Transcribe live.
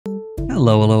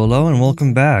Hello, hello, hello, and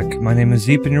welcome back. My name is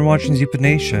Zeep, and you're watching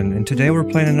ZeepANation, and today we're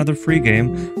playing another free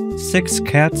game, 6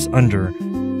 Cats Under.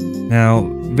 Now,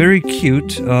 very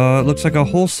cute, looks like a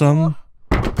wholesome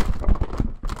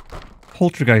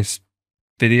poltergeist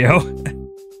video.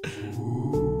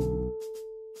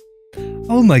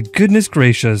 Oh my goodness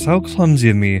gracious, how clumsy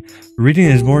of me. Reading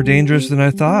is more dangerous than I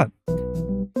thought.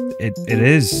 It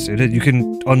is. You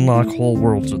can unlock whole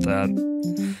worlds with that.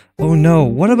 Oh no,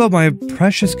 what about my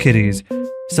precious kitties?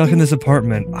 Stuck in this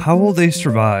apartment, how will they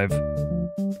survive?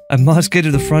 I must get to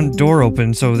the front door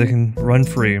open so they can run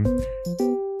free.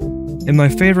 In my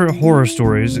favorite horror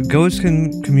stories, ghosts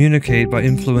can communicate by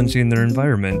influencing their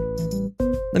environment.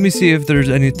 Let me see if there's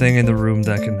anything in the room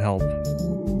that can help.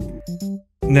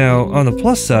 Now, on the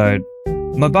plus side,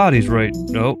 my body's right.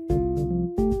 Nope.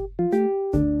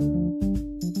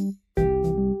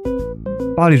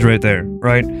 Body's right there,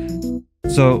 right?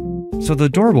 So the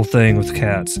adorable thing with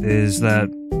cats is that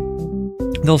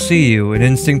they'll see you and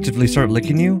instinctively start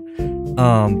licking you.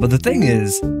 But the thing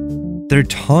is, their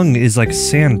tongue is like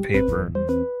sandpaper.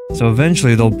 So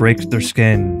eventually they'll break their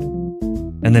skin.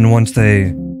 And then once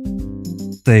they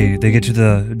get to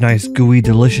the nice, gooey,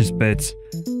 delicious bits,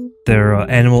 their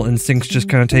animal instincts just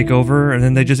kind of take over, and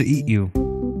then they just eat you.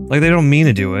 Like, they don't mean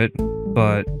to do it,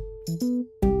 but...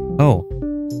 Oh.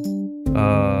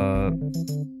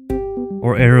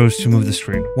 Or arrows to move the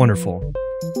screen. Wonderful.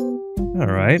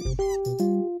 Alright.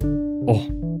 Oh.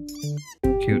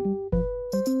 Cute.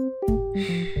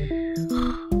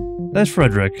 That's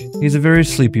Frederick. He's a very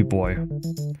sleepy boy.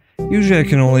 Usually I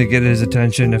can only get his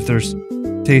attention if there's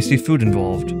tasty food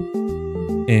involved.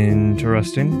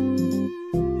 Interesting.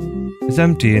 It's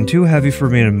empty and too heavy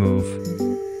for me to move.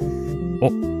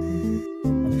 Oh.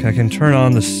 Okay, I can turn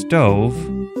on the stove.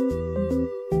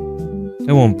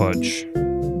 It won't budge.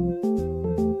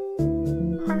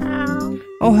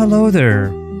 Oh, hello there,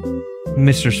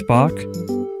 Mr. Spock.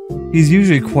 He's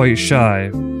usually quite shy,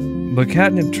 but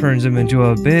catnip turns him into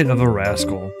a bit of a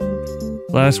rascal.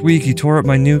 Last week he tore up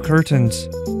my new curtains.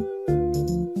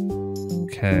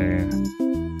 Okay.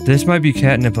 This might be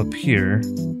catnip up here.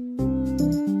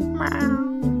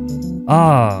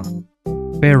 Ah,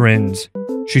 Barons.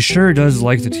 She sure does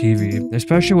like the TV,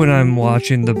 especially when I'm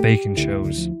watching the baking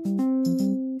shows.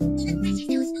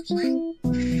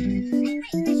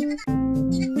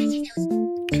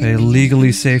 Okay,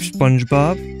 legally safe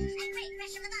SpongeBob.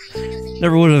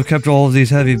 Never would have kept all of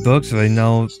these heavy books if I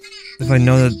know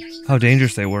that how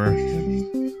dangerous they were.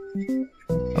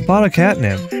 I bought a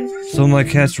catnip. Some of my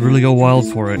cats really go wild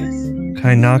for it. Can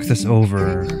I knock this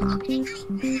over?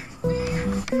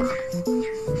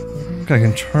 Okay, I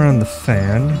can turn on the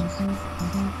fan.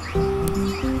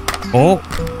 Oh!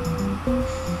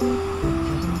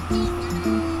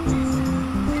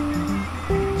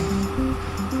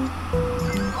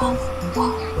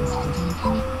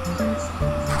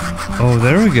 Oh,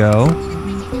 there we go.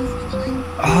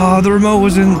 Ah, oh, the remote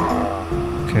was in...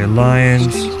 Okay,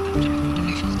 lions.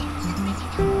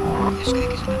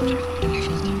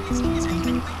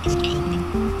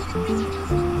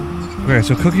 Okay,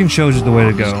 so cooking shows is the way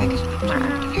to go.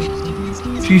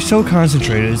 She's so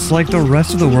concentrated, it's like the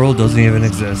rest of the world doesn't even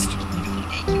exist.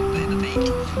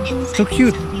 So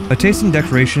cute. My taste in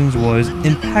decorations was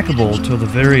impeccable till the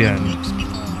very end.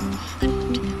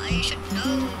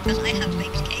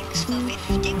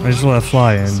 I just let it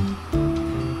fly in.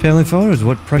 Family photos,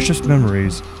 what precious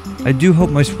memories. I do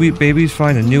hope my sweet babies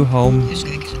find a new home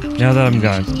now that I'm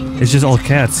gone. It's just all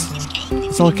cats.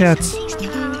 It's all cats.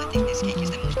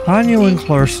 Hanyo and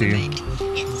Clancy.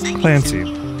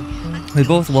 They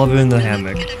both love it in the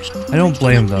hammock. I don't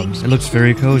blame them. It looks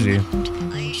very cozy.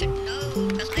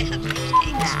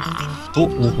 Oh,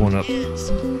 woke one up.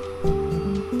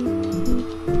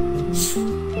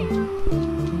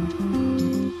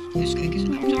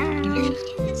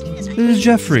 This is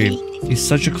Jeffrey. He's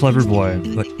such a clever boy,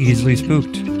 but easily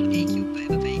spooked.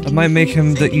 I might make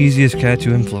him the easiest cat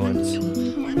to influence.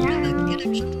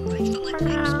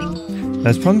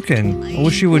 That's Pumpkin. I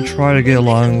wish he would try to get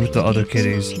along with the other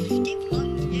kitties.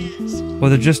 But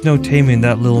there's just no taming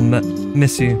that little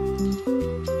missy.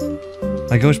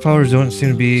 My ghost powers don't seem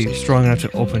to be strong enough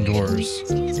to open doors.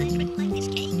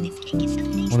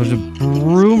 Well, there's a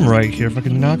broom right here. If I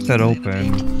can knock that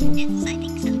open.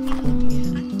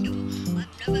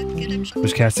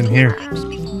 There's cats in here.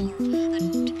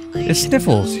 It's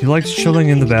Sniffles. He likes chilling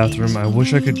in the bathroom. I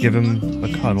wish I could give him a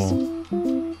cuddle.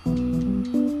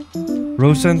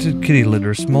 Rose-scented kitty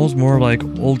litter smells more like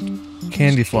old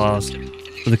candy floss,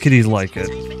 but the kitties like it.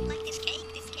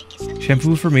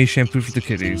 Shampoo for me, shampoo for the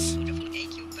kitties.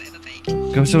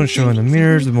 Ghosts don't show in the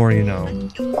mirrors, the more you know.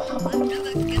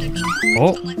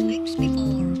 Oh.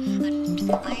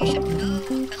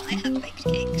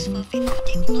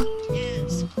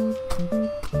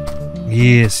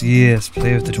 Yes, yes,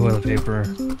 play with the toilet paper.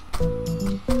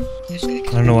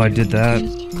 I don't know why I did that.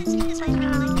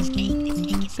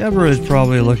 Deborah is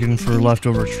probably looking for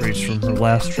leftover treats from her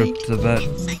last trip to the vet.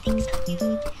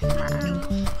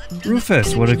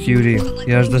 Rufus, what a cutie.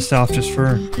 He has the softest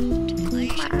fur.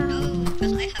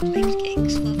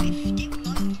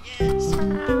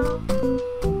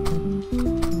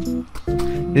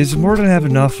 It's important to have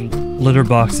enough litter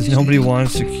boxes. Nobody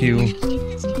wants to queue.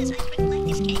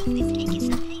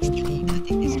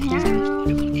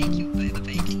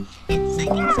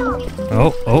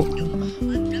 Oh, oh.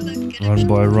 Run,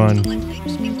 boy, run.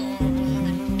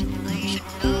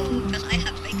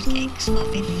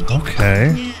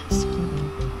 Okay.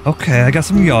 Okay, I got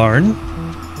some yarn.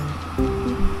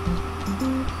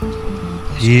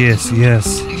 Yes,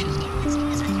 yes.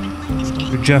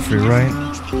 You're Jeffrey, right?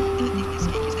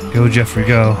 Go, Jeffrey,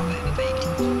 go.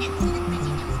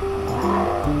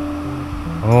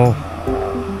 Oh.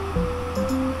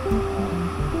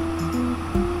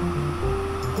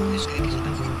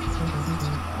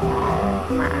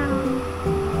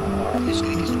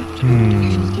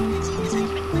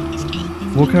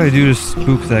 What can I do to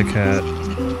spook that cat?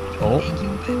 Oh.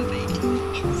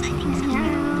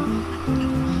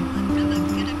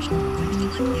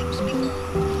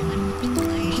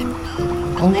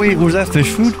 Oh wait, was that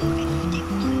fish food?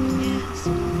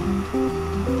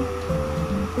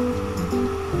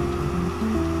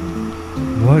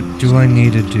 What do I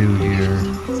need to do here?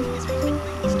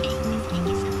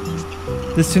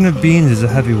 This tin of beans is a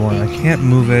heavy one. I can't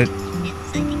move it.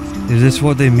 Is this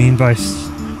what they mean by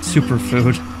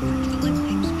superfood?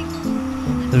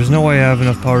 There's no way I have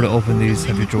enough power to open these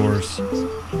heavy drawers.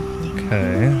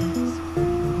 Okay.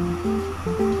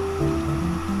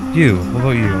 You, what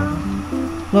about you?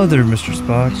 Hello there, Mr.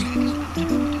 Spock.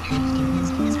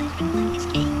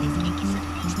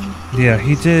 Yeah,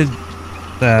 he did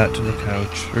that to the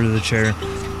couch, or to the chair.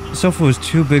 The sofa was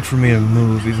too big for me to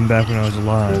move, even back when I was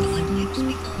alive.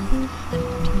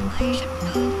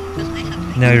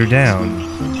 Now you're down.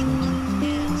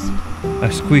 I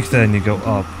squeak that and you go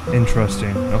up.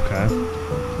 Interesting. Okay.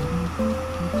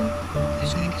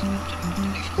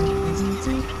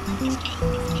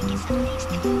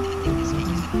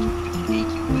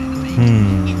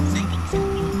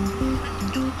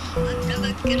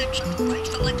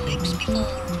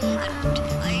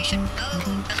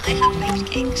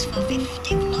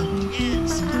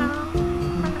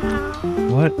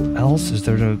 What else is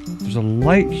there to... There's a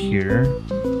light here.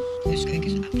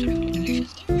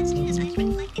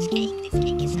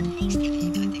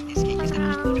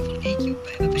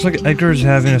 Looks like Edgar's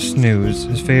having a snooze.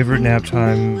 His favorite nap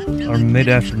time are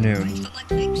mid-afternoon.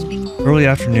 Early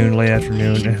afternoon, late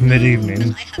afternoon, and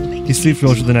mid-evening. He sleeps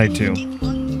most of the night too.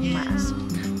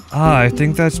 Ah, I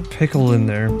think that's Pickle in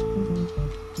there.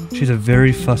 She's a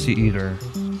very fussy eater.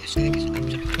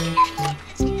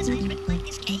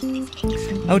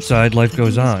 Outside, life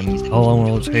goes on. How long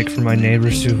will it take for my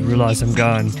neighbors to realize I'm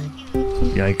gone?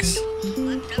 Yikes.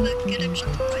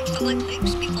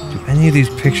 Do any of these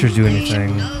pictures do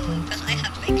anything?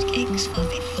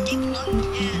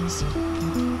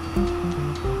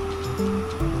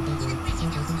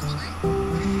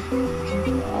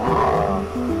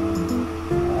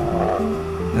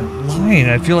 That line,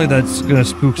 I feel like that's gonna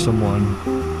spook someone.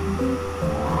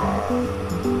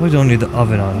 We don't need the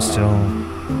oven on still.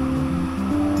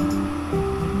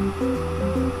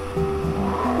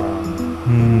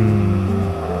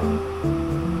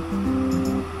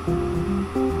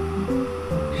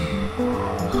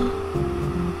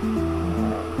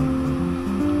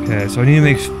 Okay, so I need to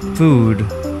make food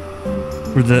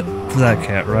for that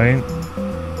cat, right?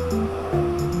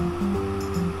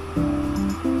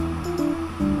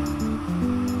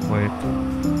 Wait,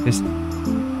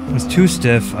 it's too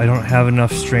stiff. I don't have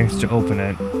enough strength to open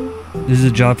it. This is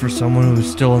a job for someone who's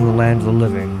still in the land of the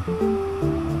living.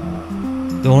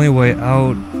 The only way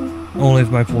out, only if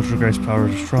my poltergeist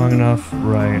powers are strong enough,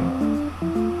 right?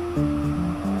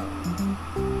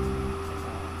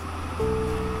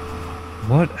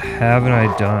 What haven't I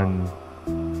done?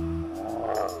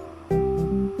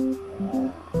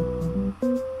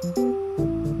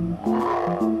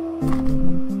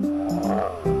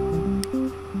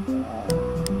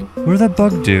 What did that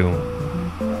bug do?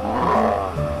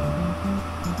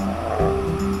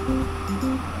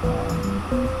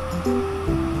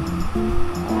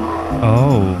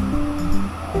 Oh.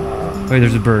 Wait,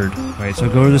 there's a bird. Right, so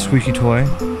go to the squeaky toy.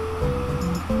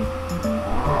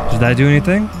 Does that do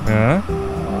anything? Yeah.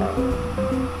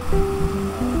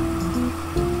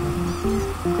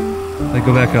 I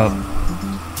go back up.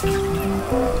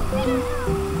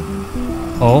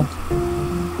 Oh.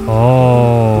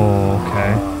 Oh,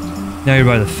 okay. Now you're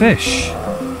by the fish.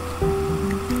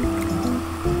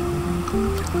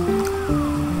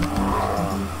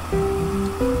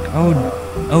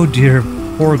 Oh dear,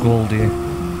 poor Goldie.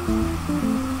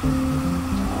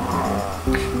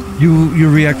 You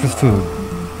react with food.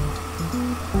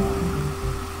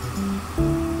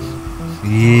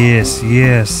 Yes,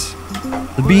 yes.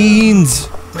 The beans!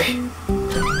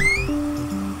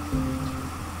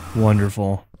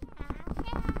 Wonderful.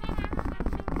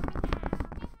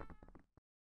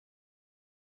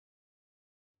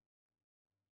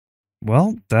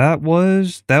 Well, that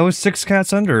was 6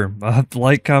 cats under.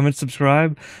 Like, comment,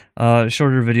 subscribe.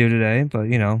 Shorter video today, but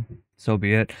you know, so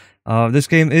be it. This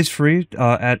game is free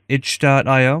at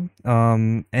itch.io.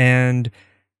 And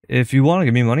if you want to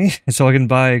give me money, so I can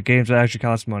buy games that actually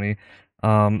cost money,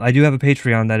 I do have a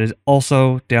Patreon that is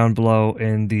also down below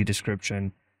in the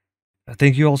description.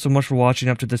 Thank you all so much for watching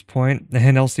up to this point,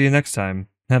 and I'll see you next time.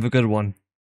 Have a good one.